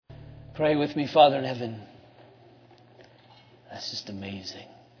Pray with me, Father in heaven. That's just amazing.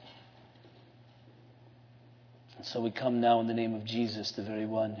 And so we come now in the name of Jesus, the very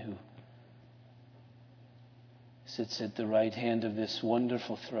one who sits at the right hand of this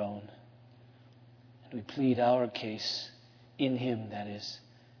wonderful throne. And we plead our case in Him, that is,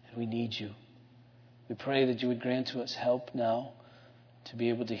 and we need you. We pray that you would grant to us help now to be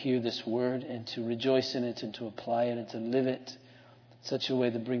able to hear this word and to rejoice in it and to apply it and to live it in such a way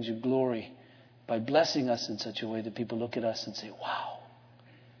that brings you glory, by blessing us in such a way that people look at us and say, wow,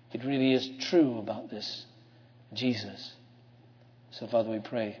 it really is true about this Jesus. So, Father, we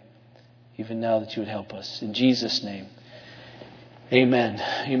pray even now that you would help us. In Jesus' name,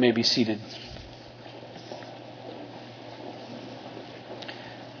 amen. You may be seated.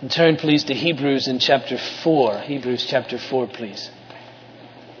 And turn, please, to Hebrews in chapter 4. Hebrews chapter 4, please.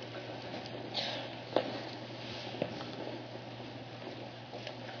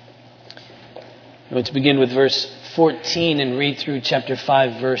 I'm going to begin with verse 14 and read through chapter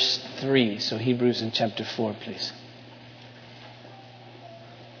 5, verse 3. So Hebrews in chapter 4, please.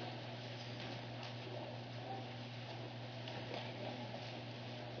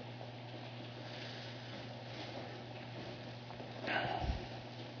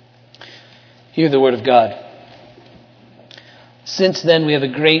 Hear the word of God. Since then we have a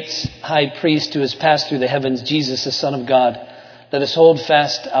great high priest who has passed through the heavens, Jesus, the Son of God. Let us hold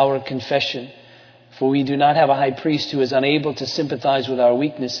fast our confession. For we do not have a high priest who is unable to sympathize with our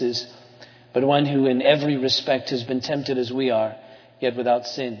weaknesses, but one who in every respect has been tempted as we are, yet without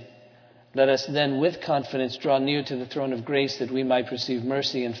sin. Let us then with confidence draw near to the throne of grace, that we might receive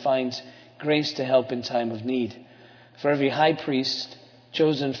mercy and find grace to help in time of need. For every high priest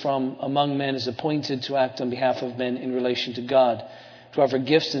chosen from among men is appointed to act on behalf of men in relation to God, to offer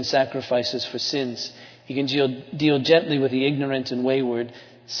gifts and sacrifices for sins. He can deal gently with the ignorant and wayward,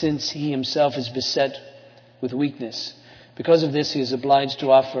 since he himself is beset with weakness. Because of this, he is obliged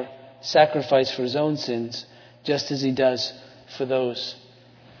to offer sacrifice for his own sins, just as he does for those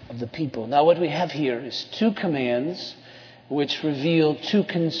of the people. Now, what we have here is two commands which reveal two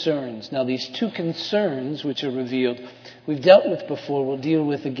concerns. Now, these two concerns which are revealed, we've dealt with before, we'll deal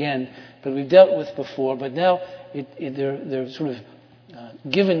with again, but we've dealt with before, but now they're sort of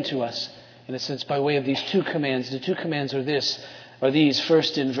given to us, in a sense, by way of these two commands. The two commands are these.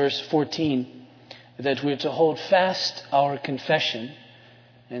 First, in verse 14, that we're to hold fast our confession.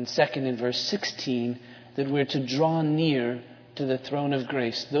 And second, in verse 16, that we're to draw near to the throne of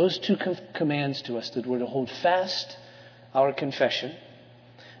grace. Those two commands to us, that we're to hold fast our confession.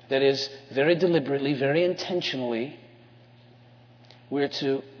 That is, very deliberately, very intentionally, we're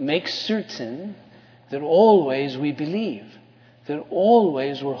to make certain that always we believe, that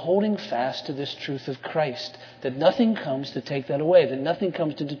always we're holding fast to this truth of Christ, that nothing comes to take that away, that nothing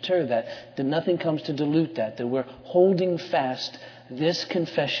comes to deter that nothing comes to dilute that we're holding fast this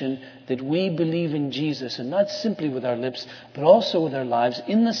confession that we believe in Jesus, and not simply with our lips, but also with our lives,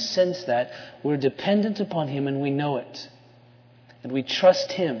 in the sense that we're dependent upon Him and we know it, and we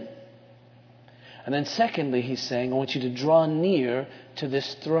trust Him. And then secondly, he's saying, I want you to draw near to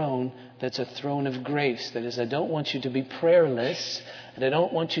this throne that's a throne of grace. That is, I don't want you to be prayerless, and I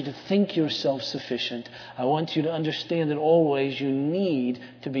don't want you to think yourself sufficient. I want you to understand that always you need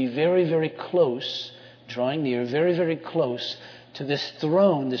to be very, very close, drawing near, very, very close to this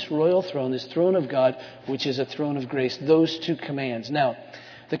throne, this royal throne, this throne of God, which is a throne of grace. Those two commands. Now,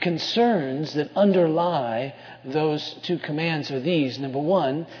 the concerns that underlie those two commands are these. Number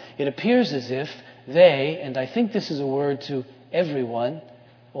one, it appears as if they, and I think this is a word to everyone,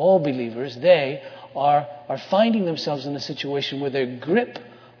 all believers, they are finding themselves in a situation where their grip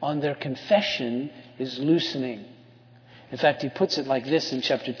on their confession is loosening. In fact, he puts it like this in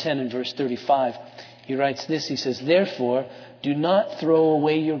chapter 10 and verse 35. He writes this, he says, therefore, do not throw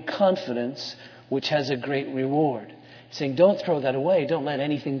away your confidence, which has a great reward. He's saying, don't throw that away. Don't let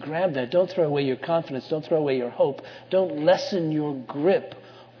anything grab that. Don't throw away your confidence. Don't throw away your hope. Don't lessen your grip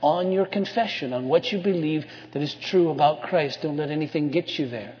on your confession, on what you believe that is true about Christ. Don't let anything get you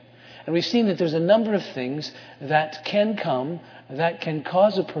there. And we've seen that there's a number of things that can come, that can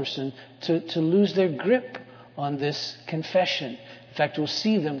cause a person to lose their grip on this confession. In fact, we'll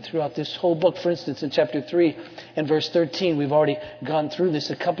see them throughout this whole book. For instance, in chapter 3 and verse 13, we've already gone through this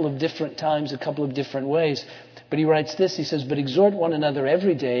a couple of different times, a couple of different ways. But he writes this, he says, but exhort one another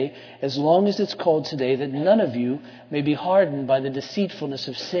every day, as long as it's called today, that none of you may be hardened by the deceitfulness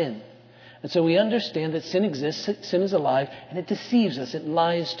of sin. And so we understand that sin exists, sin is alive, and it deceives us, it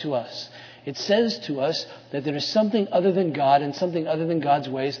lies to us. It says to us that there is something other than God and something other than God's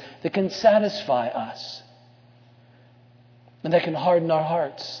ways that can satisfy us. And that can harden our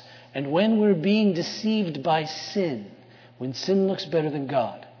hearts. And when we're being deceived by sin, when sin looks better than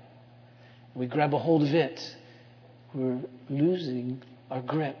God, we grab a hold of it, we're losing our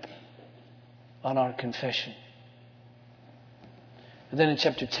grip on our confession. And then in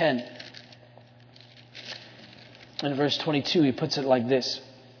chapter 10, in verse 22, he puts it like this.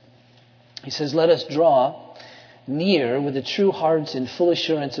 He says, "Let us draw near with the true hearts in full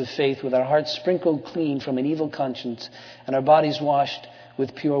assurance of faith, with our hearts sprinkled clean from an evil conscience and our bodies washed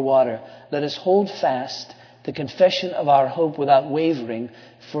with pure water. Let us hold fast the confession of our hope without wavering,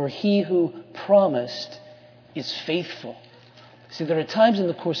 for he who promised is faithful." See, there are times in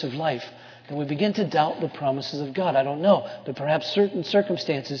the course of life that we begin to doubt the promises of God. I don't know, but perhaps certain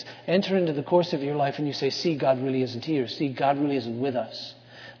circumstances enter into the course of your life and you say, see, God really isn't here. See, God really isn't with us.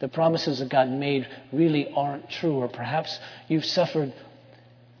 The promises that God made really aren't true. Or perhaps you've suffered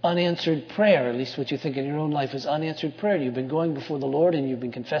unanswered prayer, at least what you think in your own life is unanswered prayer. You've been going before the Lord and you've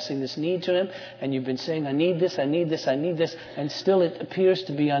been confessing this need to Him, and you've been saying, I need this, I need this, I need this, and still it appears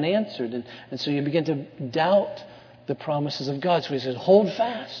to be unanswered. And so you begin to doubt the promises of God. So He says, hold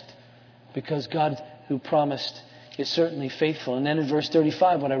fast, because God who promised is certainly faithful. And then in verse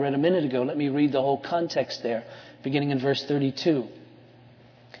 35, what I read a minute ago, let me read the whole context there, beginning in verse 32.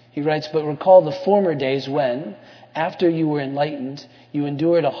 He writes, "But recall the former days when, after you were enlightened, you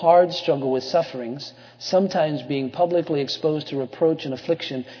endured a hard struggle with sufferings, sometimes being publicly exposed to reproach and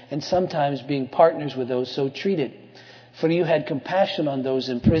affliction, and sometimes being partners with those so treated. For you had compassion on those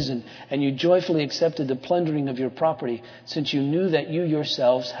in prison, and you joyfully accepted the plundering of your property, since you knew that you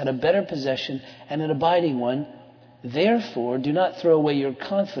yourselves had a better possession and an abiding one. Therefore, do not throw away your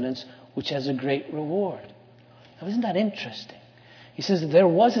confidence, which has a great reward." Now, isn't that interesting? He says that there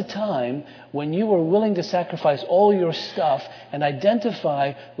was a time when you were willing to sacrifice all your stuff and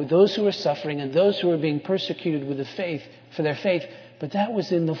identify with those who were suffering and those who were being persecuted with for their faith, but that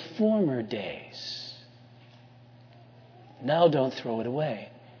was in the former days. Now don't throw it away.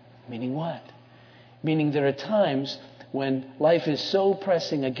 Meaning what? Meaning there are times when life is so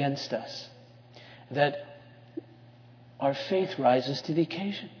pressing against us that our faith rises to the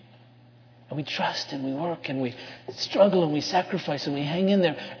occasion. And we trust and we work and we struggle and we sacrifice and we hang in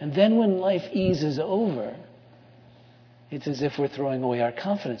there. And then when life eases over, it's as if we're throwing away our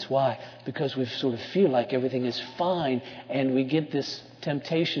confidence. Why? Because we sort of feel like everything is fine, and we get this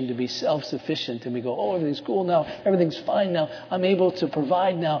temptation to be self-sufficient, and we go, oh, everything's cool now, everything's fine now, I'm able to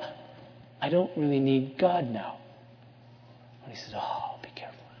provide now, I don't really need God now. And He says, oh, be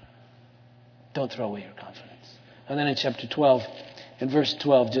careful. Don't throw away your confidence. And then in chapter 12, in verse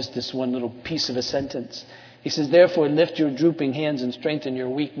 12, just this one little piece of a sentence. He says, "Therefore lift your drooping hands and strengthen your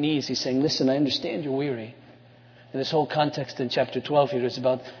weak knees." He's saying, listen, I understand you're weary. And this whole context in chapter 12 here is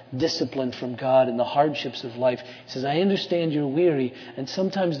about discipline from God and the hardships of life. He says, I understand you're weary, and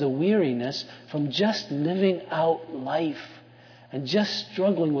sometimes the weariness from just living out life and just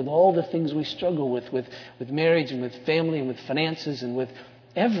struggling with all the things we struggle with marriage and with family and with finances and with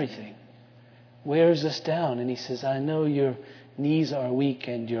everything, wears us down. And he says, I know your knees are weak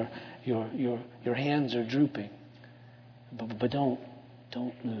and your hands are drooping, but don't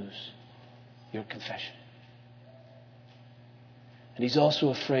lose your confession. And he's also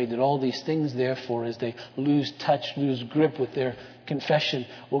afraid that all these things, therefore, as they lose touch, lose grip with their confession,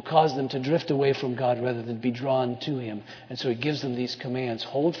 will cause them to drift away from God rather than be drawn to Him. And so he gives them these commands: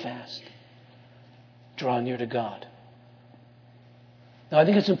 hold fast, draw near to God. Now, I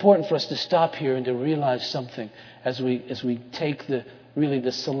think it's important for us to stop here and to realize something as we take the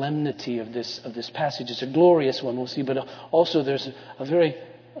solemnity of this passage. It's a glorious one, we'll see, but also there's a very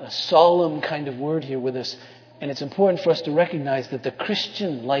solemn kind of word here with us. And it's important for us to recognize that the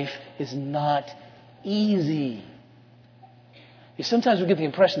Christian life is not easy. Sometimes we get the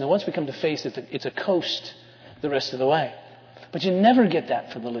impression that once we come to faith, it's a coast the rest of the way. But you never get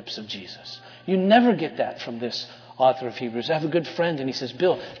that from the lips of Jesus. You never get that from this author of Hebrews. I have a good friend, and he says,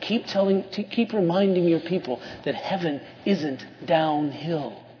 Bill, keep reminding your people that heaven isn't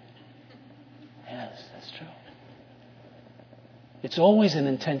downhill. Yes, that's true. It's always an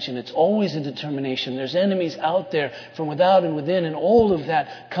intention. It's always a determination. There's enemies out there from without and within, and all of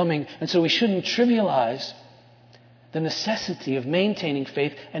that coming. And so we shouldn't trivialize the necessity of maintaining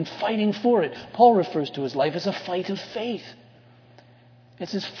faith and fighting for it. Paul refers to his life as a fight of faith.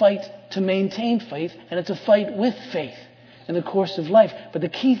 It's his fight to maintain faith, and it's a fight with faith in the course of life. But the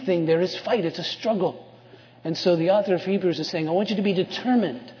key thing there is fight. It's a struggle. And so the author of Hebrews is saying, I want you to be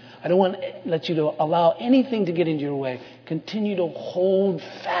determined. I don't want to let you to allow anything to get into your way. Continue to hold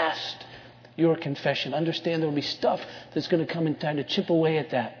fast your confession. Understand there will be stuff that's going to come and try to chip away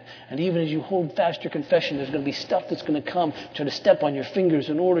at that. And even as you hold fast your confession, there's going to be stuff that's going to come, try to step on your fingers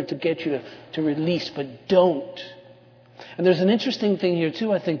in order to get you to release. But don't. And there's an interesting thing here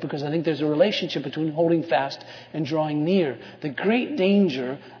too, I think, because I think there's a relationship between holding fast and drawing near. The great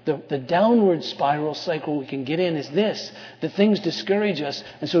danger, the downward spiral cycle we can get in is this, that things discourage us,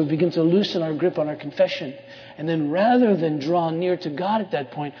 and so we begin to loosen our grip on our confession. And then rather than draw near to God at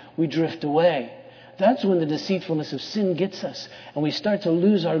that point, we drift away. That's when the deceitfulness of sin gets us, and we start to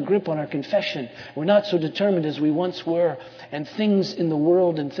lose our grip on our confession. We're not so determined as we once were, and things in the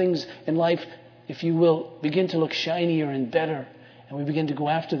world and things in life, if you will, begin to look shinier and better. And we begin to go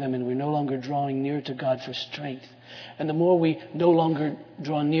after them, and we're no longer drawing near to God for strength. And the more we no longer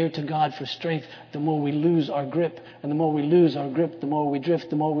draw near to God for strength, the more we lose our grip. And the more we lose our grip, the more we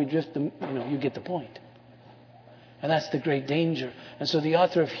drift, you get the point. And that's the great danger. And so the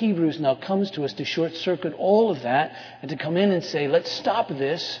author of Hebrews now comes to us to short circuit all of that and to come in and say, let's stop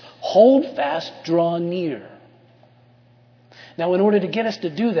this, hold fast, draw near. Now, in order to get us to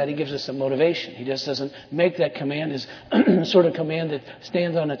do that, he gives us some motivation. He just doesn't make that command as sort of command that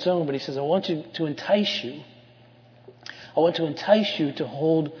stands on its own, but he says, I want to entice you to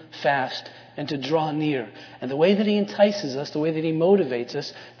hold fast and to draw near. And the way that he entices us, the way that he motivates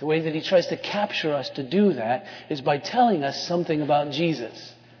us, the way that he tries to capture us to do that is by telling us something about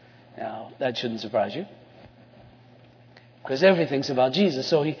Jesus. Now, that shouldn't surprise you, because everything's about Jesus.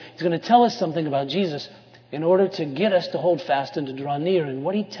 So he's going to tell us something about Jesus in order to get us to hold fast and to draw near. And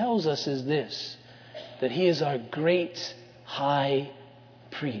what he tells us is this, that he is our great high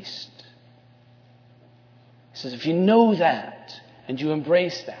priest. He says, if you know that and you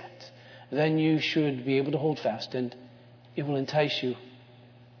embrace that, then you should be able to hold fast, and it will entice you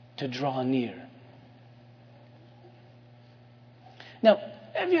to draw near. Now,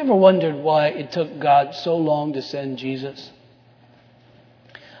 have you ever wondered why it took God so long to send Jesus?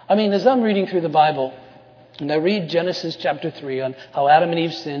 I mean, as I'm reading through the Bible, and I read Genesis chapter 3 on how Adam and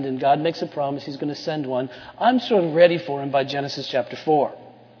Eve sinned and God makes a promise he's going to send one, I'm sort of ready for him by Genesis chapter 4.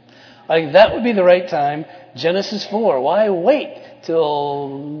 Like, that would be the right time. Genesis 4. Why wait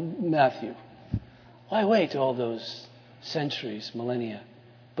till Matthew? Why wait till all those centuries, millennia,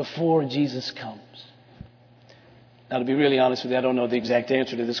 before Jesus comes? Now, to be really honest with you, I don't know the exact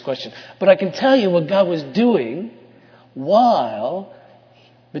answer to this question. But I can tell you what God was doing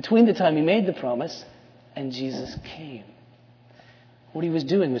between the time he made the promise and Jesus came. What he was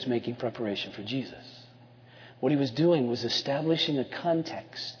doing was making preparation for Jesus. What he was doing was establishing a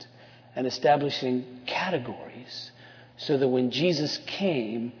context and establishing categories so that when Jesus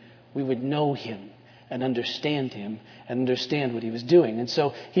came, we would know him and understand what he was doing. And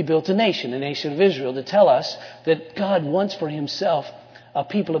so he built a nation of Israel, to tell us that God wants for himself a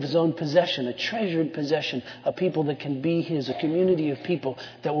people of his own possession, a treasured possession, a people that can be his, a community of people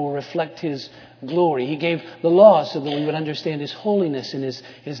that will reflect his glory. He gave the law so that we would understand his holiness and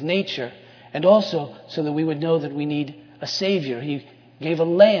his nature, and also so that we would know that we need a Savior. He gave a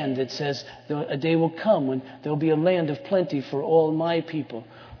land that says a day will come when there will be a land of plenty for all my people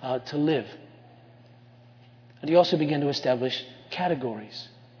to live. And he also began to establish categories.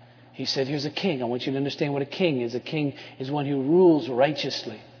 He said, here's a king. I want you to understand what a king is. A king is one who rules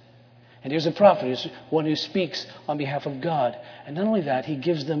righteously. And here's a prophet, here's one who speaks on behalf of God. And not only that, he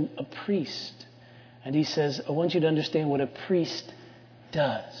gives them a priest. And he says, I want you to understand what a priest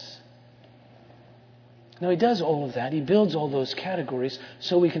does. Now, he does all of that. He builds all those categories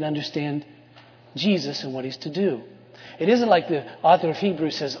so we can understand Jesus and what he's to do. It isn't like the author of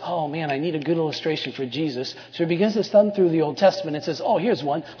Hebrews says, oh man, I need a good illustration for Jesus. So he begins to thumb through the Old Testament and says, oh, here's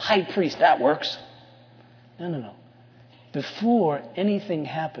one, high priest, that works. No. Before anything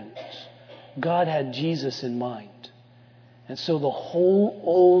happens, God had Jesus in mind. And so the whole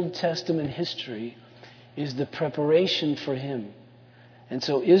Old Testament history is the preparation for him. And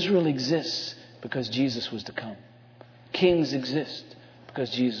so Israel exists because Jesus was to come. Kings exist because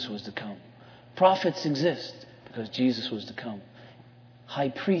Jesus was to come. Prophets exist because Jesus was to come. High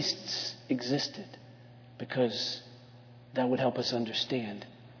priests existed because that would help us understand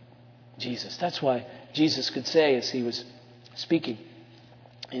Jesus. That's why Jesus could say, as he was speaking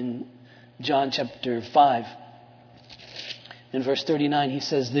in John chapter 5, in verse 39, he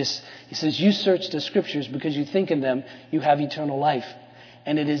says this. He says, you search the scriptures because you think in them you have eternal life.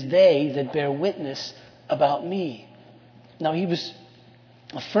 And it is they that bear witness about me. Now, he was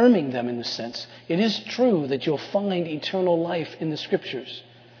affirming them in the sense, it is true that you'll find eternal life in the scriptures,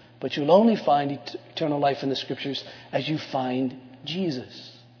 but you'll only find eternal life in the scriptures as you find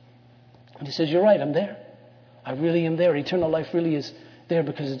Jesus. And he says, you're right, I'm there. I really am there. Eternal life really is there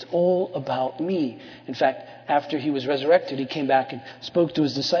because it's all about me. In fact, after he was resurrected, he came back and spoke to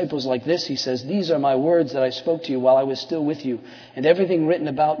his disciples like this. He says, "These are my words that I spoke to you while I was still with you. And everything written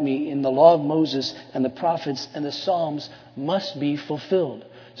about me in the law of Moses and the prophets and the Psalms must be fulfilled."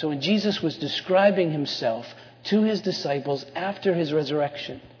 So when Jesus was describing himself to his disciples after his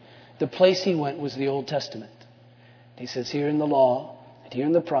resurrection, the place he went was the Old Testament. He says, here in the law, and here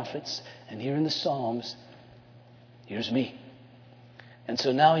in the prophets, and here in the Psalms, here's me. And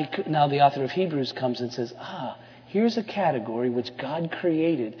so now the author of Hebrews comes and says, here's a category which God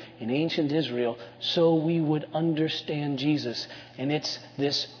created in ancient Israel so we would understand Jesus. And it's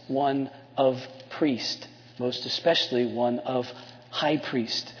this one of priest, most especially one of high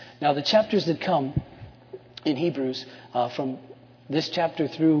priest. Now the chapters that come in Hebrews, from this chapter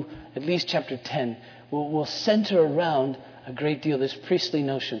through at least chapter 10, will center around a great deal this priestly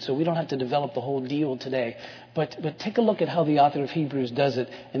notion. So we don't have to develop the whole deal today. But take a look at how the author of Hebrews does it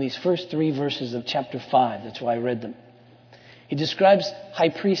in these first 3 verses of chapter 5. That's why I read them. He describes high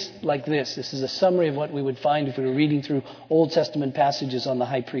priest like this. This is a summary of what we would find if we were reading through Old Testament passages on the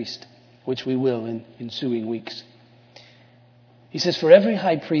high priest, which we will in ensuing weeks. He says, "For every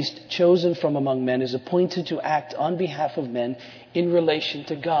high priest chosen from among men is appointed to act on behalf of men in relation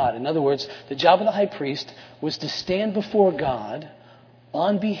to God." In other words, the job of the high priest was to stand before God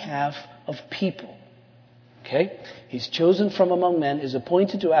on behalf of people. Okay? He's chosen from among men, is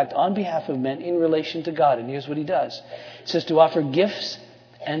appointed to act on behalf of men in relation to God. And here's what he does. It says to offer gifts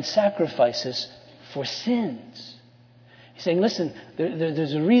and sacrifices for sins. He's saying, listen,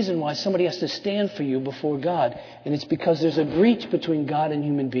 there's a reason why somebody has to stand for you before God. And it's because there's a breach between God and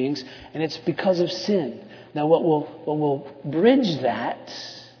human beings. And it's because of sin. Now what will bridge that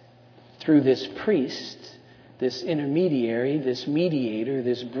through this priest, this intermediary, this mediator,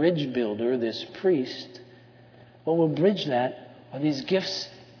 this bridge builder, this priest, what will bridge that are these gifts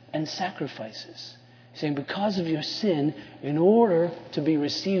and sacrifices. He's saying because of your sin, in order to be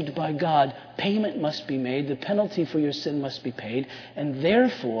received by God, payment must be made, the penalty for your sin must be paid, and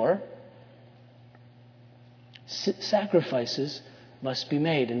therefore sacrifices must be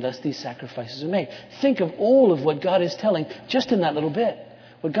made, and thus these sacrifices are made. Think of all of what God is telling just in that little bit.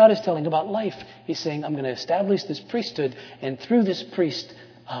 What God is telling about life. He's saying, I'm going to establish this priesthood, and through this priest,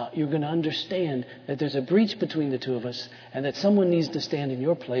 you're going to understand that there's a breach between the two of us and that someone needs to stand in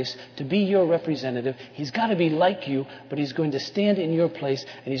your place to be your representative. He's got to be like you, but he's going to stand in your place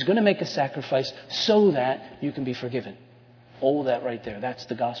and he's going to make a sacrifice so that you can be forgiven. All that right there. That's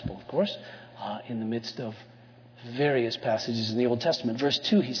the gospel, of course, in the midst of various passages in the Old Testament. Verse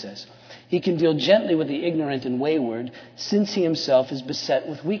 2, he says, "He can deal gently with the ignorant and wayward, since he himself is beset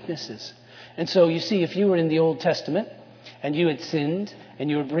with weaknesses." And so you see, if you were in the Old Testament and you had sinned and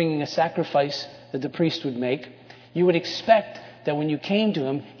you were bringing a sacrifice that the priest would make, you would expect that when you came to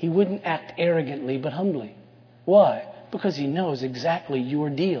him, he wouldn't act arrogantly but humbly. Why? Because he knows exactly your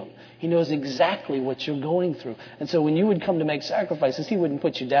deal. He knows exactly what you're going through. And so when you would come to make sacrifices, he wouldn't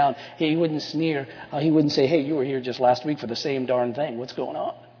put you down. He wouldn't sneer. He wouldn't say, hey, you were here just last week for the same darn thing. What's going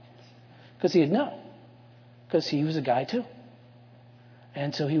on? Because he'd know. Because he was a guy too.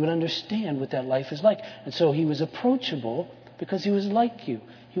 And so he would understand what that life is like. And so he was approachable because he was like you.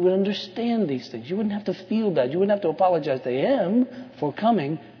 He would understand these things. You wouldn't have to feel bad. You wouldn't have to apologize to him for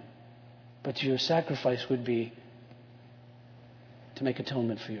coming. But your sacrifice would be to make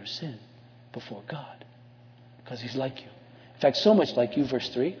atonement for your sin before God. Because he's like you. In fact, so much like you, verse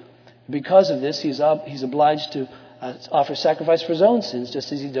 3. Because of this, he's obliged to offer sacrifice for his own sins,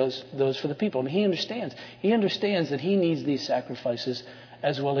 just as he does those for the people. I mean, he understands. He understands that he needs these sacrifices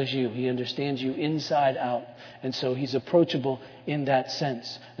as well as you. He understands you inside out. And so he's approachable in that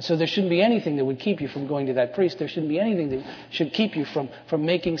sense. And so there shouldn't be anything that would keep you from going to that priest. There shouldn't be anything that should keep you from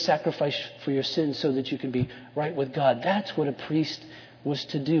making sacrifice for your sins so that you can be right with God. That's what a priest was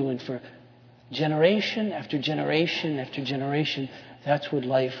to do. And for generation after generation after generation, that's what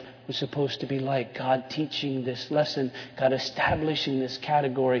life was supposed to be like. God teaching this lesson, God establishing this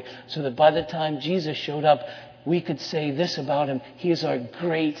category so that by the time Jesus showed up, we could say this about him: he is our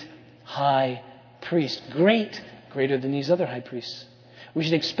great high priest. Greater than these other high priests. We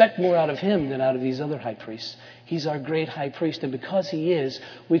should expect more out of him than out of these other high priests. He's our great high priest, and because he is,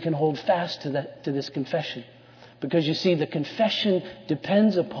 we can hold fast to this confession. Because you see, the confession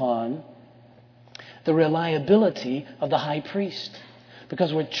depends upon the reliability of the high priest.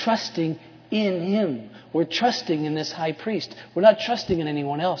 Because we're trusting in him. We're trusting in this high priest. We're not trusting in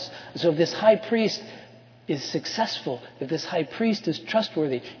anyone else. So if this high priest is successful, if this high priest is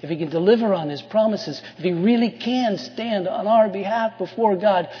trustworthy, if he can deliver on his promises, if he really can stand on our behalf before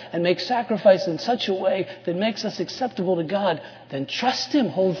God and make sacrifice in such a way that makes us acceptable to God, then trust him.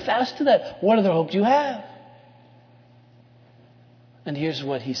 Hold fast to that. What other hope do you have? And here's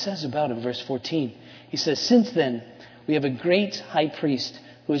what he says about him, verse 14. He says, since then, we have a great high priest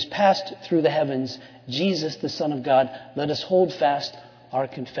who has passed through the heavens, Jesus, the Son of God. Let us hold fast our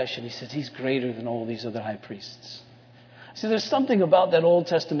confession. He says he's greater than all these other high priests. See, there's something about that Old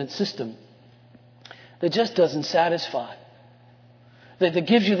Testament system that just doesn't satisfy. That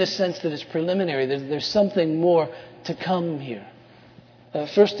gives you the sense that it's preliminary. There's something more to come here.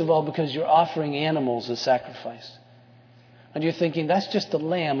 First of all, because you're offering animals as sacrifice. And you're thinking, that's just a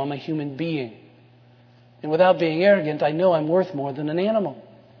lamb. I'm a human being. And without being arrogant, I know I'm worth more than an animal.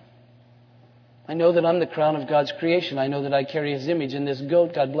 I know that I'm the crown of God's creation. I know that I carry his image. And this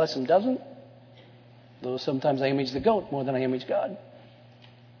goat, God bless him, doesn't. Though sometimes I image the goat more than I image God.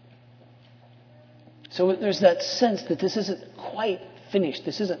 So there's that sense that this isn't quite finished.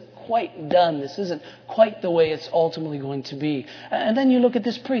 This isn't quite done. This isn't quite the way it's ultimately going to be. And then you look at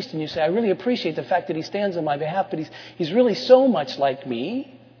this priest and you say, I really appreciate the fact that he stands on my behalf, but he's really so much like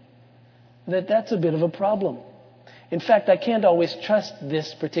me that's a bit of a problem. In fact, I can't always trust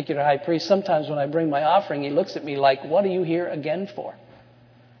this particular high priest. Sometimes when I bring my offering, he looks at me like, what are you here again for?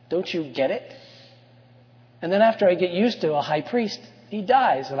 Don't you get it? And then after I get used to a high priest, he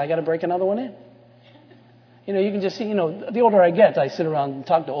dies and I got to break another one in. You know, you can just see, the older I get, I sit around and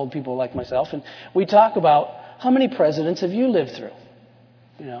talk to old people like myself, and we talk about how many presidents have you lived through?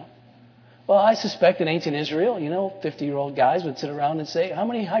 Well, I suspect in ancient Israel, 50-year-old guys would sit around and say, how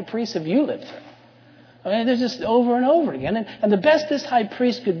many high priests have you lived through? I mean, they're just over and over again. And the best this high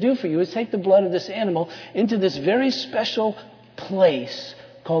priest could do for you is take the blood of this animal into this very special place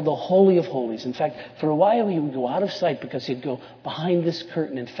called the Holy of Holies. In fact, for a while he would go out of sight because he'd go behind this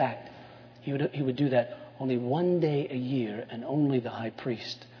curtain. In fact, he would do that only one day a year, and only the high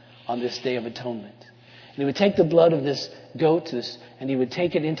priest on this Day of Atonement. And he would take the blood of this goat, and he would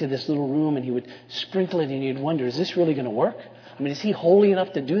take it into this little room, and he would sprinkle it, and you'd wonder, is this really going to work? I mean, is he holy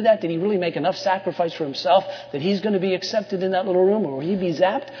enough to do that? Did he really make enough sacrifice for himself that he's going to be accepted in that little room? Or will he be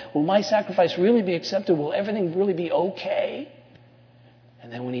zapped? Will my sacrifice really be accepted? Will everything really be okay?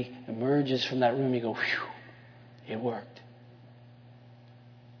 And then when he emerges from that room, you go, whew, it worked.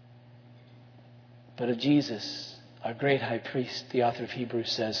 But of Jesus, our great high priest, the author of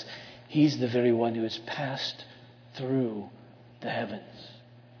Hebrews says, he's the very one who has passed through the heavens.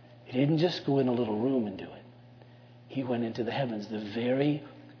 He didn't just go in a little room and do it. He went into the heavens, the very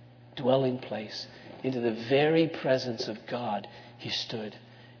dwelling place, into the very presence of God. He stood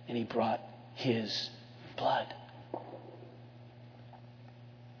and he brought his blood.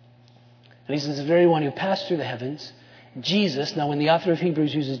 And he says, the very one who passed through the heavens, Jesus. Now, when the author of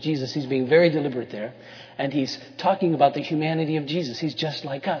Hebrews uses Jesus, he's being very deliberate there. And he's talking about the humanity of Jesus. He's just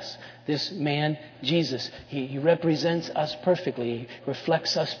like us. This man, Jesus, he represents us perfectly. He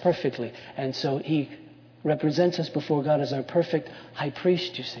reflects us perfectly. And so he represents us before God as our perfect high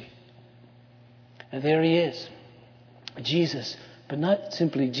priest, you see. And there he is. Jesus. But not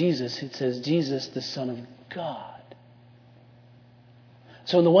simply Jesus. It says Jesus, the Son of God.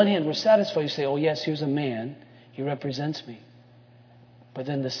 So on the one hand, we're satisfied. You say, oh yes, here's a man. He represents me. But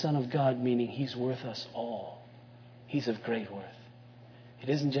then the Son of God, meaning he's worth us all. He's of great worth. It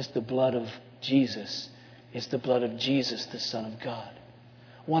isn't just the blood of Jesus. It's the blood of Jesus, the Son of God.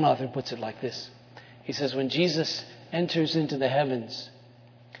 One author puts it like this. He says, when Jesus enters into the heavens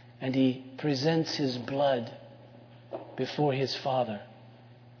and he presents his blood before his Father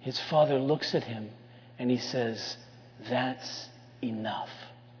looks at him and he says, that's enough.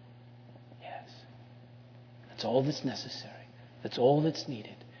 That's all that's necessary. That's all that's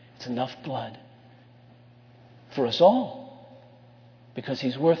needed. It's enough blood for us all. Because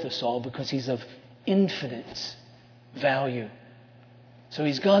he's worth us all. Because he's of infinite value. So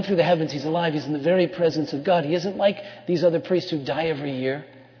he's gone through the heavens. He's alive. He's in the very presence of God. He isn't like these other priests who die every year.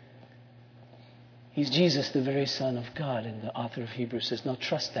 He's Jesus, the very Son of God. And the author of Hebrews says, now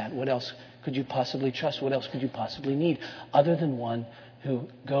trust that. What else could you possibly trust? What else could you possibly need? Other than one who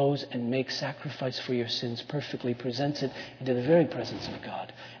goes and makes sacrifice for your sins perfectly, presents it into the very presence of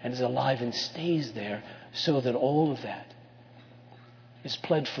God, and is alive and stays there so that all of that is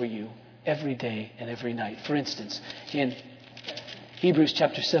pled for you every day and every night. For instance, in Hebrews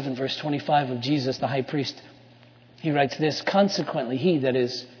chapter 7, verse 25 of Jesus, the high priest, he writes this, consequently, he, that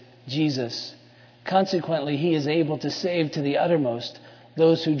is Jesus, consequently, he is able to save to the uttermost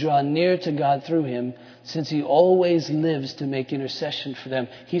those who draw near to God through him, since he always lives to make intercession for them.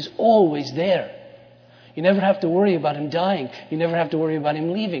 He's always there. You never have to worry about him dying. You never have to worry about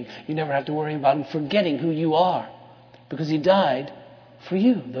him leaving. You never have to worry about him forgetting who you are. Because he died for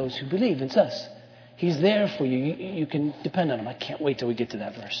you, those who believe. It's us. He's there for you. You can depend on him. I can't wait till we get to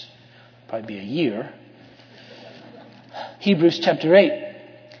that verse. Probably be a year. Hebrews chapter 8.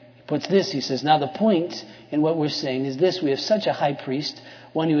 He puts this. He says, now the point in what we're saying is this. We have such a high priest,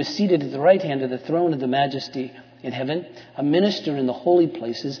 one who is seated at the right hand of the throne of the majesty in heaven, a minister in the holy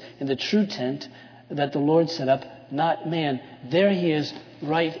places, in the true tent that the Lord set up, not man. There he is,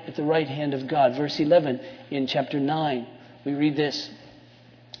 right at the right hand of God. Verse 11 in chapter 9, we read this.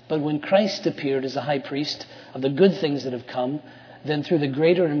 But when Christ appeared as a high priest of the good things that have come, then through the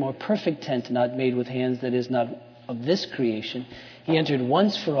greater and more perfect tent not made with hands, that is not of this creation, he entered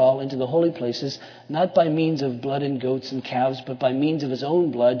once for all into the holy places, not by means of blood and goats and calves, but by means of his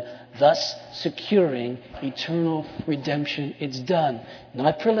own blood, thus securing eternal redemption. It's done.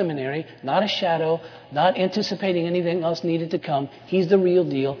 Not preliminary, not a shadow, not anticipating anything else needed to come. He's the real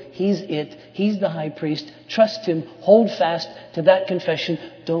deal. He's it. He's the high priest. Trust him. Hold fast to that confession.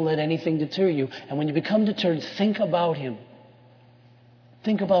 Don't let anything deter you. And when you become deterred, think about him.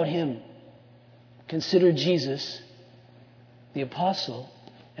 Think about him. Consider Jesus, the apostle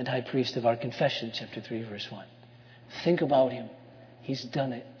and high priest of our confession, chapter 3, verse 1. Think about him. He's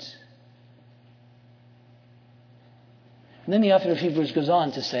done it. And then the author of Hebrews goes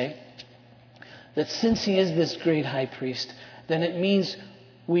on to say that since he is this great high priest, then it means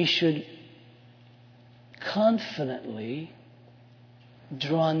we should confidently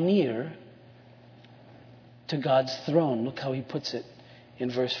draw near to God's throne. Look how he puts it in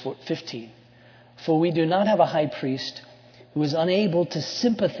verse 15. For we do not have a high priest who is unable to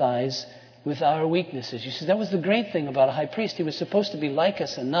sympathize with our weaknesses. You see, that was the great thing about a high priest. He was supposed to be like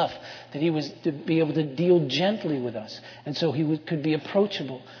us enough that he was to be able to deal gently with us. And so he could be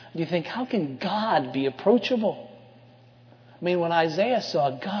approachable. And you think, how can God be approachable? I mean, when Isaiah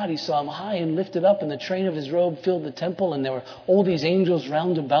saw God, he saw him high and lifted up, and the train of his robe filled the temple, and there were all these angels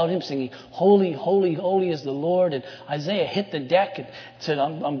round about him singing, holy, holy, holy is the Lord. And Isaiah hit the deck and said,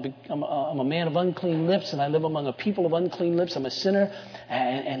 I'm a man of unclean lips, and I live among a people of unclean lips. I'm a sinner.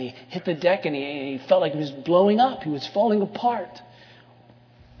 And he hit the deck, and he felt like he was blowing up. He was falling apart.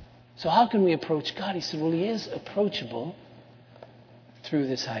 So how can we approach God? He said, well, he is approachable through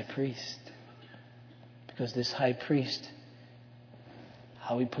this high priest. Because this high priest,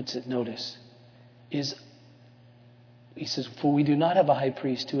 how he puts it, notice, is, he says, for we do not have a high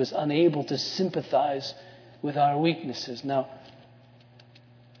priest who is unable to sympathize with our weaknesses. Now,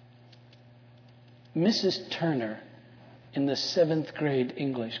 Mrs. Turner in the 7th grade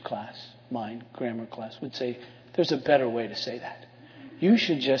English class, mine, grammar class, would say, there's a better way to say that. You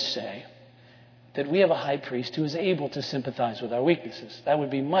should just say that we have a high priest who is able to sympathize with our weaknesses. That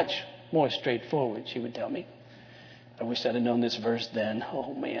would be much more straightforward, she would tell me. I wish I'd have known this verse then.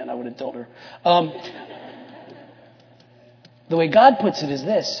 Oh, man, I would have told her. The way God puts it is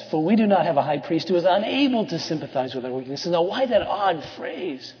this. For we do not have a high priest who is unable to sympathize with our weaknesses. Now, why that odd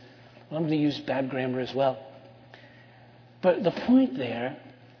phrase? Well, I'm going to use bad grammar as well. But the point there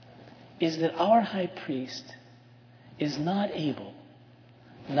is that our high priest is not able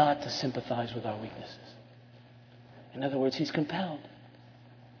not to sympathize with our weaknesses. In other words, he's compelled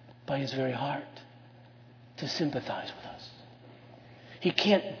by his very heart to sympathize with us. He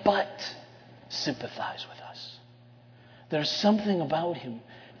can't but sympathize with us. There's something about him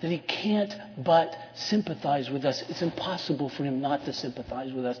that he can't but sympathize with us. It's impossible for him not to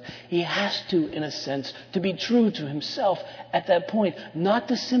sympathize with us. He has to, in a sense, to be true to himself at that point. Not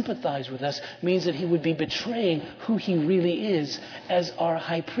to sympathize with us means that he would be betraying who he really is as our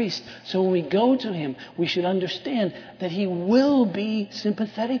high priest. So when we go to him, we should understand that he will be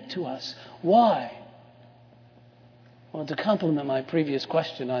sympathetic to us. Why? Well, to complement my previous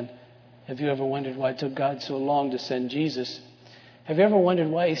question on, have you ever wondered why it took God so long to send Jesus? Have you ever wondered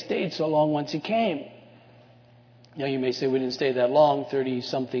why he stayed so long once he came? Now, you may say we didn't stay that long,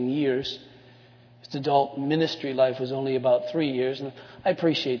 30-something years. His adult ministry life was only about 3 years, and I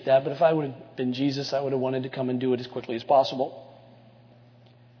appreciate that, but if I would have been Jesus, I would have wanted to come and do it as quickly as possible.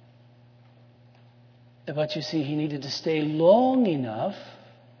 But you see, he needed to stay long enough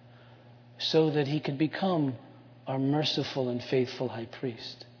so that he could become our merciful and faithful high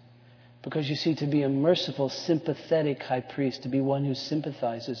priest. Because you see, to be a merciful, sympathetic high priest, to be one who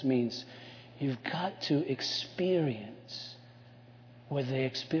sympathizes, means you've got to experience what they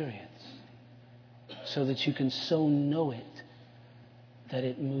experience so that you can so know it that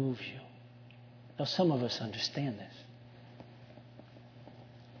it moves you. Now, some of us understand this.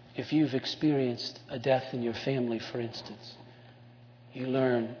 If you've experienced a death in your family, for instance, you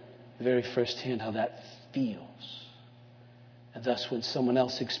learn very firsthand how that feels. And thus, when someone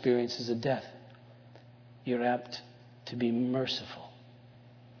else experiences a death, you're apt to be merciful,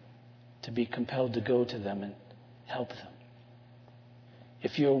 to be compelled to go to them and help them.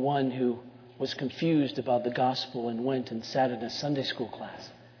 If you're one who was confused about the gospel and went and sat in a Sunday school class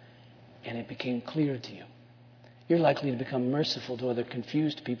and it became clear to you, you're likely to become merciful to other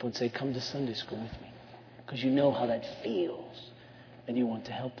confused people and say, come to Sunday school with me, because you know how that feels and you want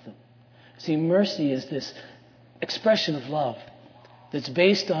to help them. See, mercy is this expression of love that's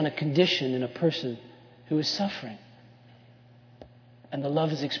based on a condition in a person who is suffering. And the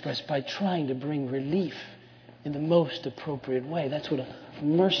love is expressed by trying to bring relief in the most appropriate way. That's what a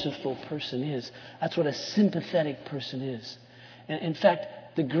merciful person is. That's what a sympathetic person is. And in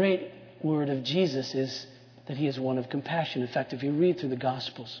fact, the great word of Jesus is that he is one of compassion. In fact, if you read through the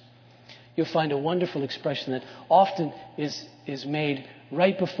Gospels, you'll find a wonderful expression that often is made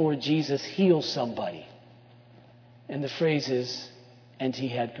right before Jesus heals somebody. And the phrase is, and he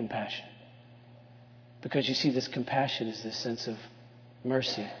had compassion. Because you see, this compassion is this sense of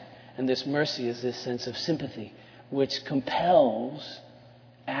mercy. And this mercy is this sense of sympathy, which compels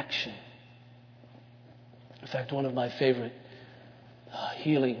action. In fact, one of my favorite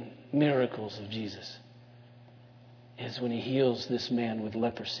healing miracles of Jesus is when he heals this man with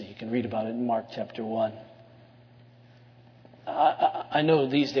leprosy. You can read about it in Mark chapter 1. I know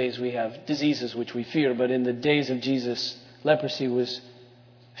these days we have diseases which we fear, but in the days of Jesus, leprosy was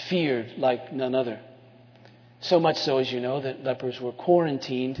feared like none other. So much so, as you know, that lepers were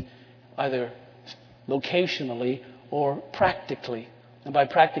quarantined either locationally or practically. And by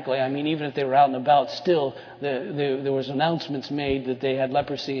practically, I mean even if they were out and about, still there was announcements made that they had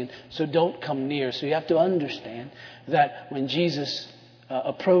leprosy, and so don't come near. So you have to understand that when Jesus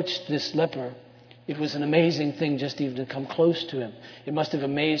approached this leper, it was an amazing thing just even to come close to him. It must have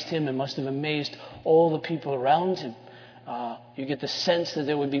amazed him. It must have amazed all the people around him. You get the sense that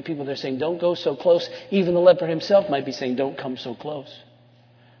there would be people there saying, don't go so close. Even the leper himself might be saying, don't come so close.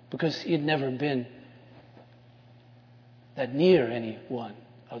 Because he had never been that near anyone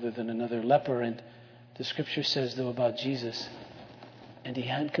other than another leper. And the scripture says, though, about Jesus, and he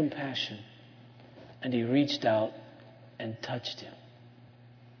had compassion, and he reached out and touched him.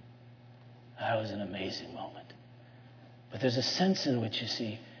 That was an amazing moment. But there's a sense in which, you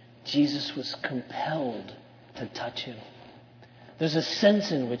see, Jesus was compelled to touch him. There's a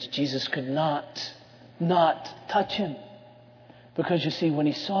sense in which Jesus could not touch him. Because you see, when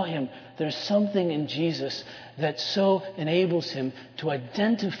he saw him, there's something in Jesus that so enables him to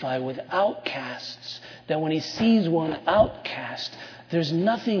identify with outcasts that when he sees one outcast, there's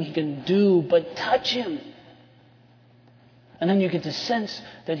nothing he can do but touch him. And then you get the sense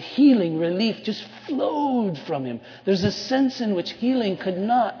that healing, relief just flowed from him. There's a sense in which healing could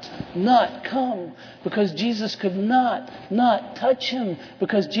not come because Jesus could not touch him,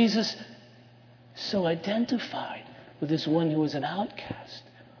 because Jesus so identified with this one who was an outcast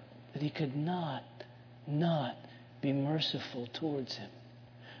that he could not be merciful towards him.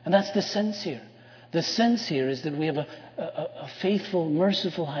 And that's the sense here. The sense here is that we have a faithful,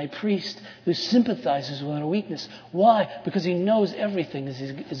 merciful high priest who sympathizes with our weakness. Why? Because he knows everything as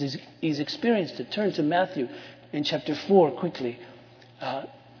he's experienced it. Turn to Matthew in chapter 4 quickly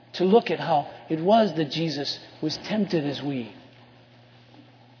to look at how it was that Jesus was tempted as we.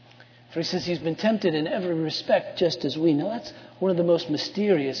 For he says he's been tempted in every respect just as we. Now that's one of the most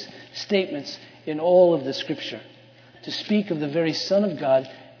mysterious statements in all of the Scripture. To speak of the very Son of God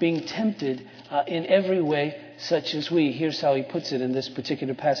being tempted in every way such as we. Here's how he puts it in this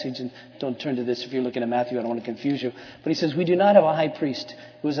particular passage. And don't turn to this if you're looking at Matthew. I don't want to confuse you. But he says, we do not have a high priest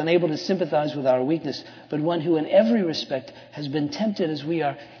who is unable to sympathize with our weakness, but one who in every respect has been tempted as we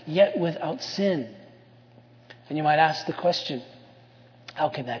are, yet without sin. And you might ask the question, how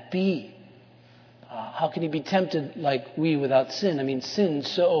can that be? How can he be tempted like we without sin? I mean, sin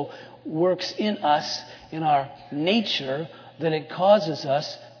so works in us, in our nature, that it causes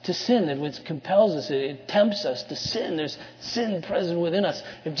us to sin. It compels us. It tempts us to sin. There's sin present within us.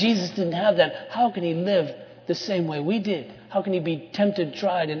 If Jesus didn't have that, how can he live the same way we did? How can he be tempted,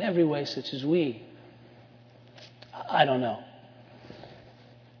 tried in every way such as we? I don't know.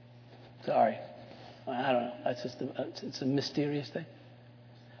 Sorry. I don't know. It's a mysterious thing.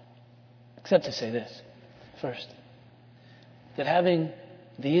 Except to say this. First, that having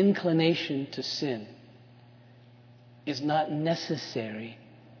the inclination to sin is not necessary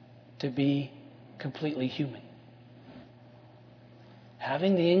to be completely human.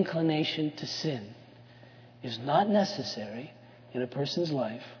 Having the inclination to sin is not necessary in a person's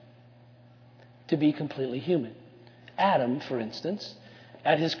life to be completely human. Adam, for instance,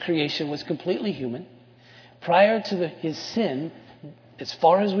 at his creation was completely human. prior to his sin, as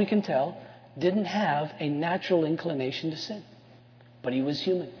far as we can tell, didn't have a natural inclination to sin. But he was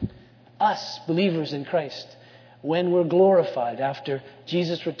human. Us, believers in Christ, when we're glorified after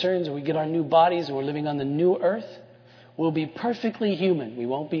Jesus returns and we get our new bodies and we're living on the new earth, we'll be perfectly human. We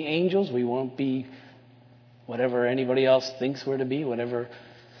won't be angels. We won't be whatever anybody else thinks we're to be, whatever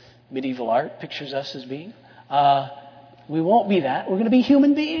medieval art pictures us as being. We won't be that. We're going to be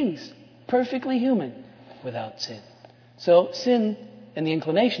human beings, perfectly human, without sin. So sin and the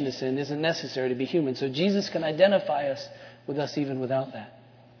inclination to sin isn't necessary to be human. So Jesus can identify us with us even without that.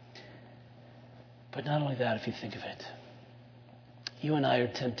 But not only that, if you think of it, you and I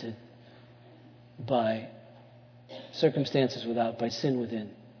are tempted by circumstances without, by sin within.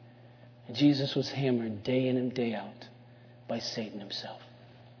 And Jesus was hammered day in and day out by Satan himself.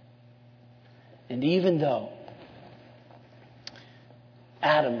 And even though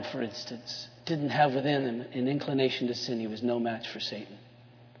Adam, for instance, didn't have within him an inclination to sin, he was no match for Satan.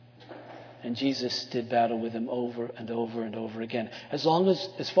 And Jesus did battle with him over and over and over again. As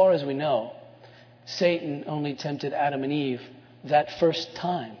far as we know, Satan only tempted Adam and Eve that first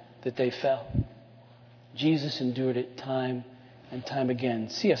time that they fell. Jesus endured it time and time again.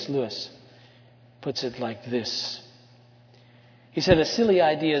 C.S. Lewis puts it like this. He said, a silly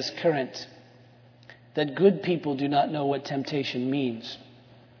idea is current that good people do not know what temptation means.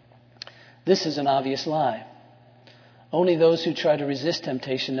 This is an obvious lie. Only those who try to resist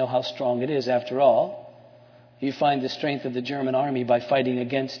temptation know how strong it is. After all, you find the strength of the German army by fighting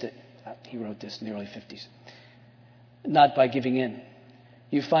against it. He wrote this in the early 50s. Not by giving in.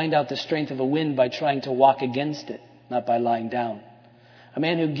 You find out the strength of a wind by trying to walk against it, not by lying down. A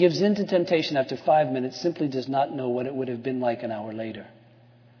man who gives in to temptation after 5 minutes simply does not know what it would have been like an hour later.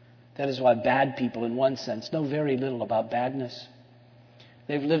 That is why bad people, in one sense, know very little about badness.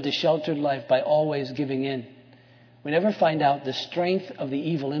 They've lived a sheltered life by always giving in. We never find out the strength of the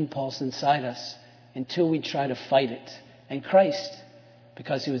evil impulse inside us until we try to fight it. And Christ,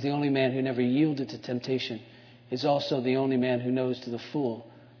 because he was the only man who never yielded to temptation, is also the only man who knows to the full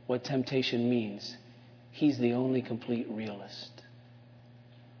what temptation means. He's the only complete realist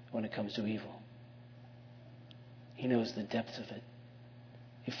when it comes to evil. He knows the depth of it.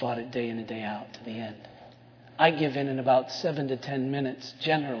 He fought it day in and day out to the end. I give in about 7 to 10 minutes.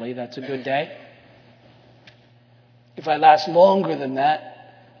 Generally, that's a good day. If I last longer than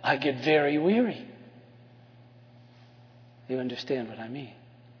that, I get very weary. You understand what I mean?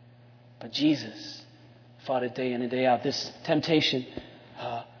 But Jesus fought it day in and day out. This temptation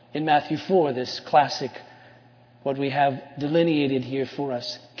in Matthew 4, this classic, what we have delineated here for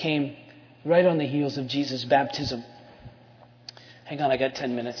us, came right on the heels of Jesus' baptism. Hang on, I got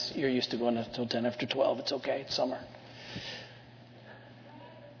 10 minutes. You're used to going until 10 after 12. It's okay. It's summer.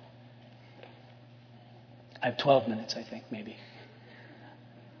 I have 12 minutes, I think, maybe.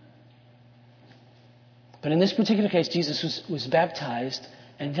 But in this particular case, Jesus was baptized.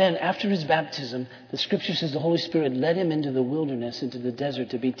 And then after his baptism, the scripture says the Holy Spirit led him into the wilderness, into the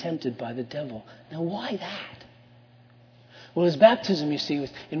desert, to be tempted by the devil. Now, why that? Well, his baptism, you see,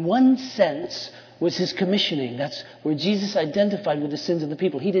 was, in one sense, was his commissioning. That's where Jesus identified with the sins of the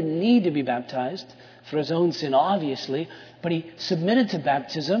people. He didn't need to be baptized for his own sin, obviously, but he submitted to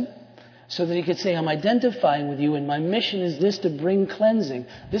baptism so that he could say, I'm identifying with you, and my mission is this, to bring cleansing.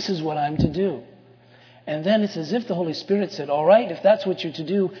 This is what I'm to do. And then it's as if the Holy Spirit said, all right, if that's what you're to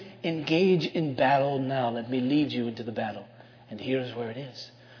do, engage in battle now. Let me lead you into the battle. And here's where it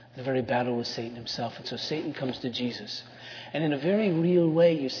is. The very battle with Satan himself. And so Satan comes to Jesus. And in a very real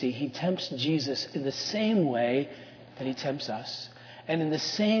way, you see, he tempts Jesus in the same way that he tempts us. And in the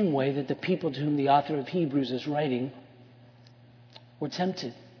same way that the people to whom the author of Hebrews is writing were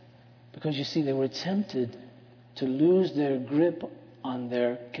tempted. Because you see, they were tempted to lose their grip on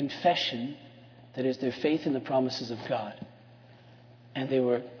their confession, that is, their faith in the promises of God. And they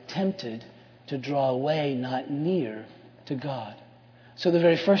were tempted to draw away, not near, to God. So the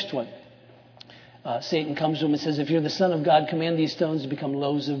very first one, Satan comes to him and says, if you're the Son of God, command these stones to become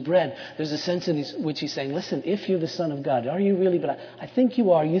loaves of bread. There's a sense in which he's saying, listen, if you're the Son of God, are you really? But I think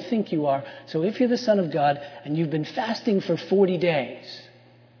you are. You think you are. So if you're the Son of God and you've been fasting for 40 days,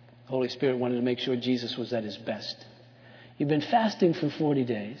 the Holy Spirit wanted to make sure Jesus was at his best. You've been fasting for 40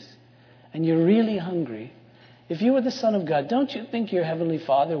 days and you're really hungry. If you were the Son of God, don't you think your Heavenly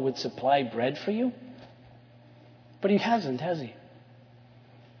Father would supply bread for you? But he hasn't, has he?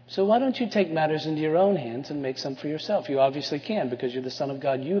 So why don't you take matters into your own hands and make some for yourself? You obviously can, because you're the Son of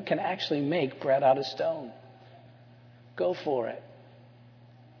God. You can actually make bread out of stone. Go for it.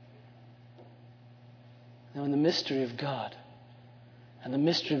 Now, in the mystery of God and the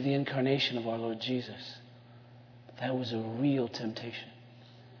mystery of the incarnation of our Lord Jesus, That was a real temptation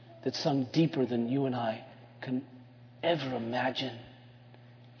that sunk deeper than you and I can ever imagine.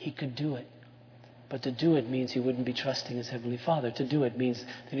 He could do it. But to do it means he wouldn't be trusting his Heavenly Father. To do it means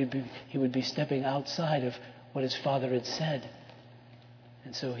that he would be stepping outside of what his Father had said.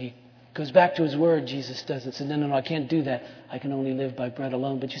 And so he goes back to his word, Jesus does, and says, no, I can't do that. I can only live by bread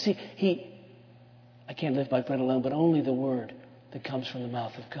alone. But you see, I can't live by bread alone, but only the word that comes from the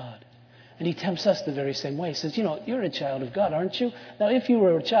mouth of God. And he tempts us the very same way. He says, you're a child of God, aren't you? Now, if you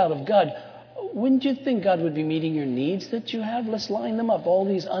were a child of God, wouldn't you think God would be meeting your needs that you have? Let's line them up, all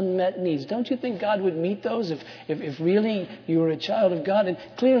these unmet needs. Don't you think God would meet those if really you were a child of God? And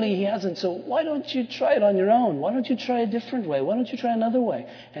clearly he hasn't. So why don't you try it on your own? Why don't you try a different way? Why don't you try another way?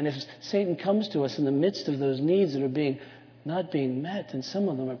 And if Satan comes to us in the midst of those needs that are not being met, and some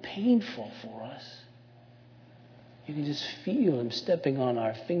of them are painful for us, you can just feel him stepping on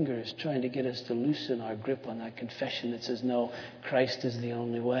our fingers, trying to get us to loosen our grip on that confession that says, no, Christ is the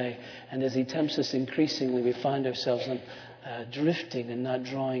only way. And as he tempts us increasingly, we find ourselves drifting and not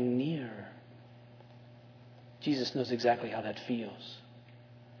drawing near. Jesus knows exactly how that feels.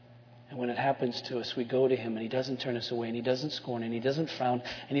 And when it happens to us, we go to him and he doesn't turn us away and he doesn't scorn and he doesn't frown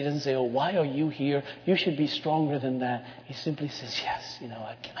and he doesn't say, oh, why are you here? You should be stronger than that. He simply says, yes,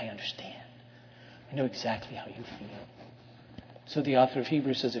 I understand. I know exactly how you feel. So the author of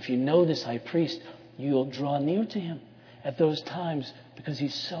Hebrews says, if you know this high priest, you'll draw near to him at those times because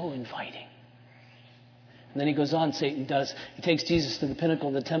he's so inviting. And then he goes on, Satan does. He takes Jesus to the pinnacle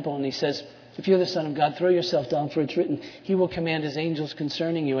of the temple and he says, if you're the Son of God, throw yourself down, for it's written, he will command his angels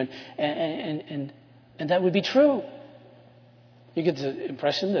concerning you. And that would be true. You get the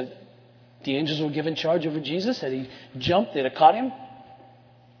impression that the angels were given charge over Jesus. Had he jumped, they'd have caught him.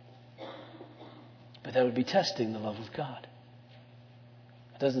 But that would be testing the love of God.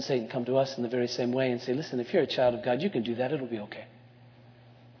 Doesn't Satan come to us in the very same way and say, listen, if you're a child of God, you can do that. It'll be okay.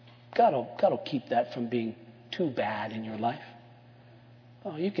 God will keep that from being too bad in your life.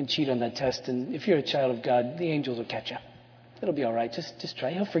 Oh, you can cheat on that test, and if you're a child of God, the angels will catch up. It'll be all right. Just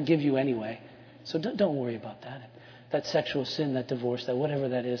try. He'll forgive you anyway. So don't worry about that. That sexual sin, that divorce, that whatever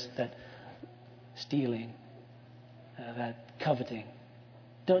that is, that stealing, that coveting.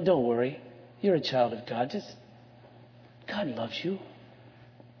 Don't worry. You're a child of God. God loves you.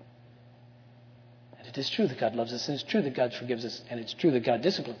 And it is true that God loves us, and it's true that God forgives us, and it's true that God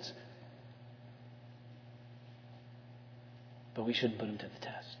disciplines. But we shouldn't put him to the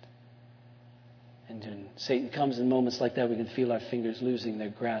test. And when Satan comes in moments like that, we can feel our fingers losing their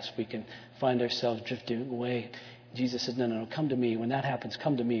grasp. We can find ourselves drifting away. Jesus said, no, come to me. When that happens,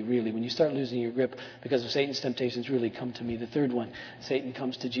 come to me, really. When you start losing your grip because of Satan's temptations, really come to me. The third one, Satan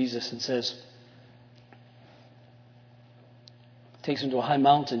comes to Jesus and says, takes him to a high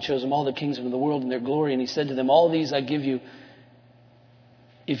mountain, shows him all the kings of the world and their glory, and he said to them, all these I give you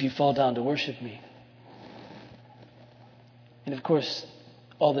if you fall down to worship me. And of course,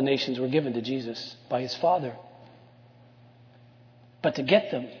 all the nations were given to Jesus by his Father. But to get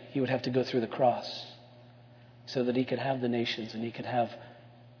them, he would have to go through the cross so that he could have the nations and he could have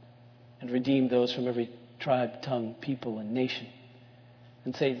and redeem those from every tribe, tongue, people, and nation.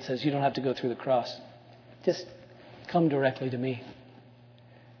 And Satan says, you don't have to go through the cross. Just come directly to me.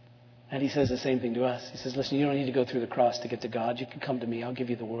 And he says the same thing to us. He says, listen, you don't need to go through the cross to get to God. You can come to me. I'll give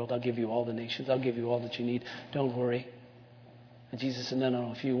you the world. I'll give you all the nations. I'll give you all that you need. Don't worry. And Jesus said,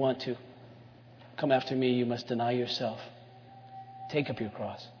 no. If you want to come after me, you must deny yourself. Take up your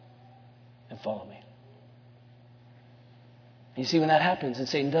cross and follow me. You see, when that happens, and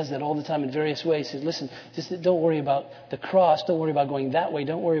Satan does that all the time in various ways, he says, listen, just don't worry about the cross. Don't worry about going that way.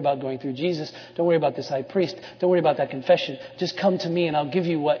 Don't worry about going through Jesus. Don't worry about this high priest. Don't worry about that confession. Just come to me and I'll give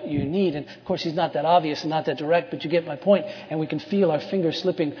you what you need. And of course, he's not that obvious and not that direct, but you get my point. And we can feel our fingers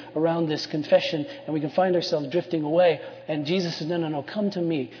slipping around this confession and we can find ourselves drifting away. And Jesus says, no, come to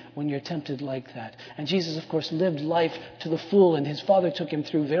me when you're tempted like that. And Jesus, of course, lived life to the full, and his Father took him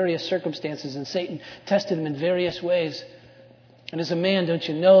through various circumstances, and Satan tested him in various ways. And as a man, don't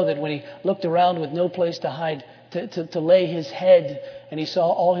you know that when he looked around with no place to hide, to lay his head, and he saw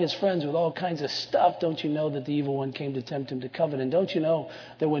all his friends with all kinds of stuff, don't you know that the evil one came to tempt him to covet? And don't you know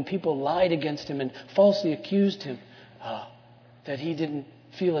that when people lied against him and falsely accused him, that he didn't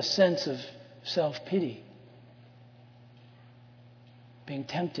feel a sense of self-pity, being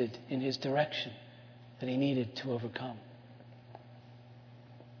tempted in his direction that he needed to overcome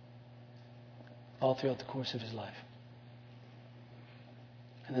all throughout the course of his life.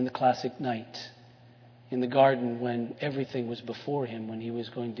 And then the classic night in the garden when everything was before him, when he was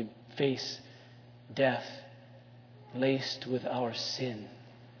going to face death laced with our sin.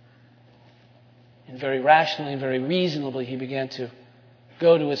 And very rationally and very reasonably, he began to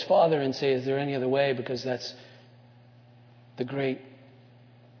go to his father and say, is there any other way? Because that's the great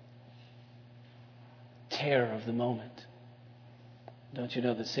terror of the moment. Don't you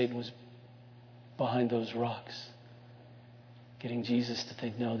know that Satan was behind those rocks, getting Jesus to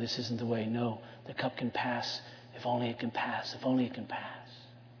think, no, this isn't the way. No, the cup can pass. If only it can pass. If only it can pass.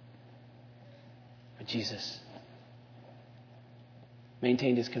 But Jesus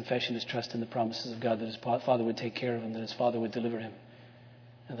maintained his confession, his trust in the promises of God, that his Father would take care of him, that his Father would deliver him.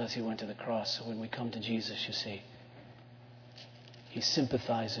 And thus he went to the cross. So when we come to Jesus, you see, he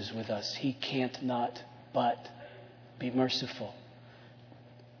sympathizes with us. He can't not but be merciful.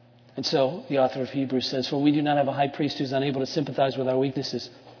 And so the author of Hebrews says, for we do not have a high priest who is unable to sympathize with our weaknesses,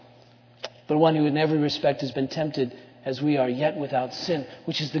 but one who in every respect has been tempted as we are, yet without sin,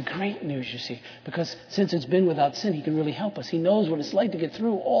 which is the great news, you see. Because since it's been without sin, he can really help us. He knows what it's like to get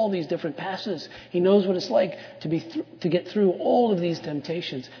through all these different passes. He knows what it's like to get through all of these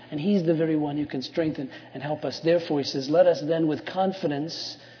temptations. And he's the very one who can strengthen and help us. Therefore, he says, let us then with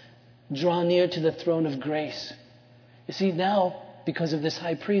confidence draw near to the throne of grace. You see, now, because of this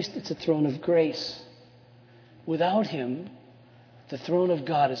high priest, it's a throne of grace. Without him, the throne of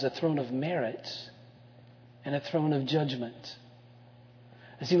God is a throne of merit and a throne of judgment.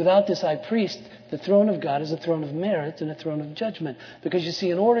 You see, without this high priest, the throne of God is a throne of merit and a throne of judgment. Because you see,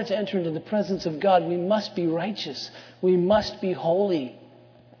 in order to enter into the presence of God, we must be righteous. We must be holy.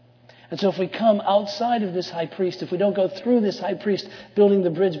 And so if we come outside of this high priest, if we don't go through this high priest building the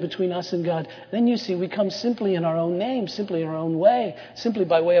bridge between us and God, then you see, we come simply in our own name, simply in our own way, simply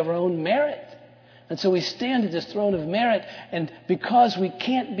by way of our own merit. And so we stand at this throne of merit, and because we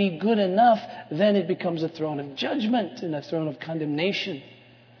can't be good enough, then it becomes a throne of judgment and a throne of condemnation,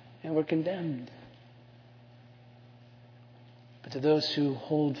 and we're condemned. But to those who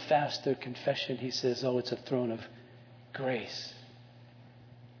hold fast their confession, he says, oh, it's a throne of grace.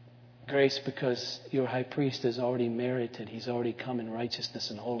 Grace because your high priest has already merited. He's already come in righteousness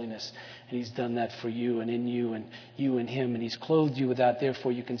and holiness. And he's done that for you and in you and you in him. And he's clothed you with that.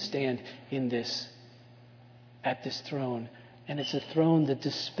 Therefore, you can stand in this, at this throne. And it's a throne that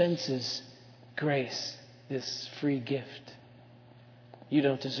dispenses grace, this free gift. You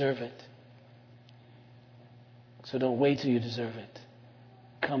don't deserve it. So don't wait till you deserve it.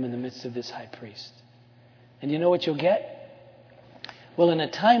 Come in the midst of this high priest. And you know what you'll get? Well, in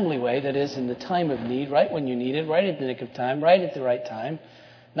a timely way, that is, in the time of need, right when you need it, right at the nick of time, right at the right time,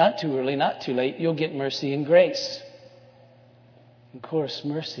 not too early, not too late, you'll get mercy and grace. Of course,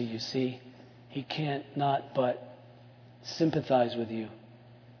 mercy, you see, he can't not but sympathize with you,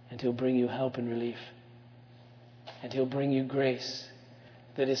 and he'll bring you help and relief. And he'll bring you grace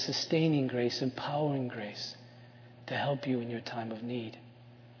that is sustaining grace, empowering grace to help you in your time of need.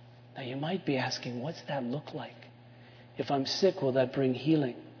 Now, you might be asking, what's that look like? If I'm sick, will that bring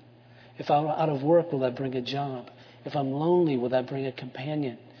healing? If I'm out of work, will that bring a job? If I'm lonely, will that bring a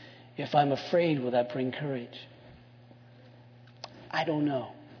companion? If I'm afraid, will that bring courage? I don't know.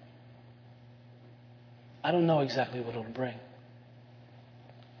 I don't know exactly what it'll bring.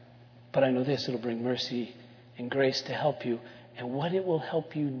 But I know this, it'll bring mercy and grace to help you. And what it will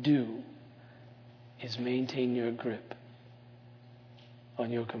help you do is maintain your grip on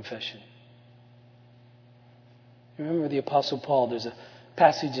your confession. Remember the Apostle Paul, there's a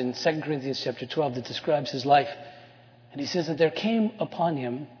passage in 2 Corinthians chapter 12 that describes his life. And he says that there came upon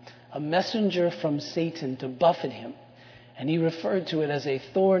him a messenger from Satan to buffet him. And he referred to it as a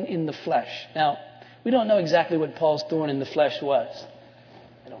thorn in the flesh. Now, we don't know exactly what Paul's thorn in the flesh was.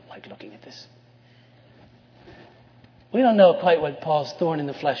 I don't like looking at this. We don't know quite what Paul's thorn in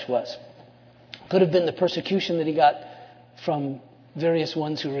the flesh was. Could have been the persecution that he got from various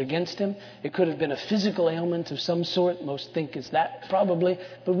ones who were against him. It could have been a physical ailment of some sort. Most think it's that, probably.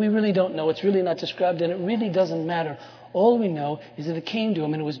 But we really don't know. It's really not described, and it really doesn't matter. All we know is that it came to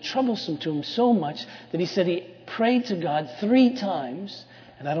him, and it was troublesome to him so much that he said he prayed to God 3 times.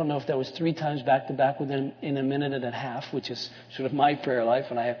 And I don't know if that was 3 times back to back within in a minute and a half, which is sort of my prayer life,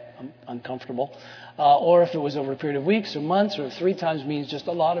 and I'm uncomfortable. Or if it was over a period of weeks or months, or if 3 times means just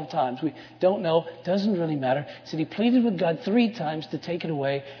a lot of times. We don't know. It doesn't really matter. He said he pleaded with God 3 times to take it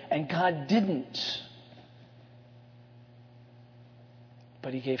away, and God didn't.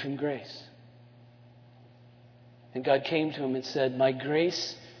 But he gave him grace. And God came to him and said, my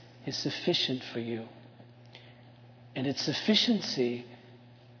grace is sufficient for you. And its sufficiency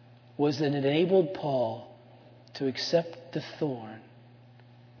was that it enabled Paul to accept the thorn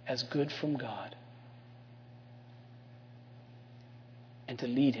as good from God and to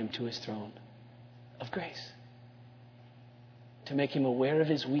lead him to his throne of grace, to make him aware of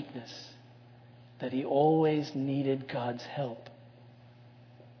his weakness, that he always needed God's help.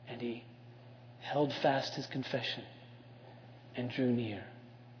 And he held fast his confession and drew near.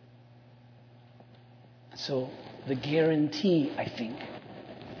 So the guarantee, I think,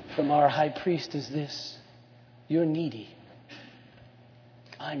 from our high priest is this: you're needy.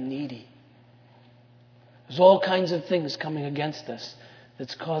 I'm needy. There's all kinds of things coming against us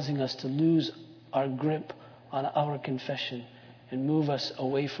that's causing us to lose our grip on our confession and move us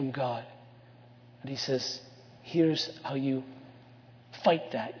away from God. And he says, here's how you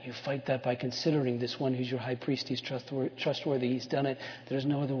fight that. You fight that by considering this one who's your high priest. He's trustworthy. He's done it. There's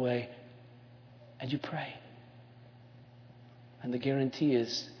no other way. And you pray. And the guarantee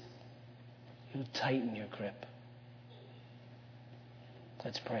is you'll tighten your grip.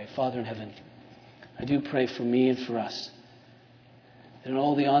 Let's pray. Father in heaven, I do pray for me and for us. And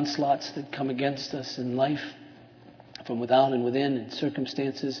all the onslaughts that come against us in life, from without and within, and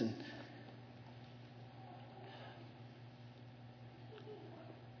circumstances, and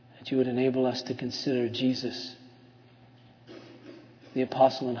that you would enable us to consider Jesus, the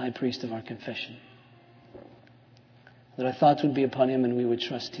apostle and high priest of our confession. That our thoughts would be upon him and we would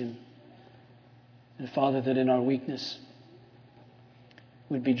trust him. And Father, that in our weakness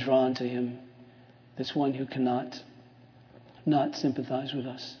we'd be drawn to him, this one who cannot not sympathize with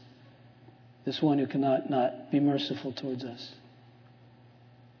us, this one who cannot not be merciful towards us.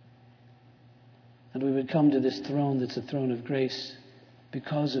 And we would come to this throne that's a throne of grace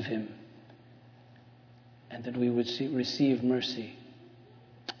because of him, and that we would receive mercy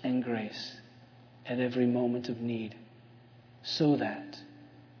and grace at every moment of need, so that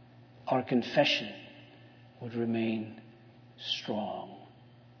our confession would remain strong.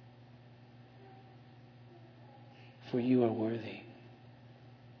 For you are worthy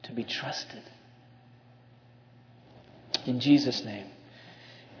to be trusted. In Jesus' name,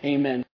 amen.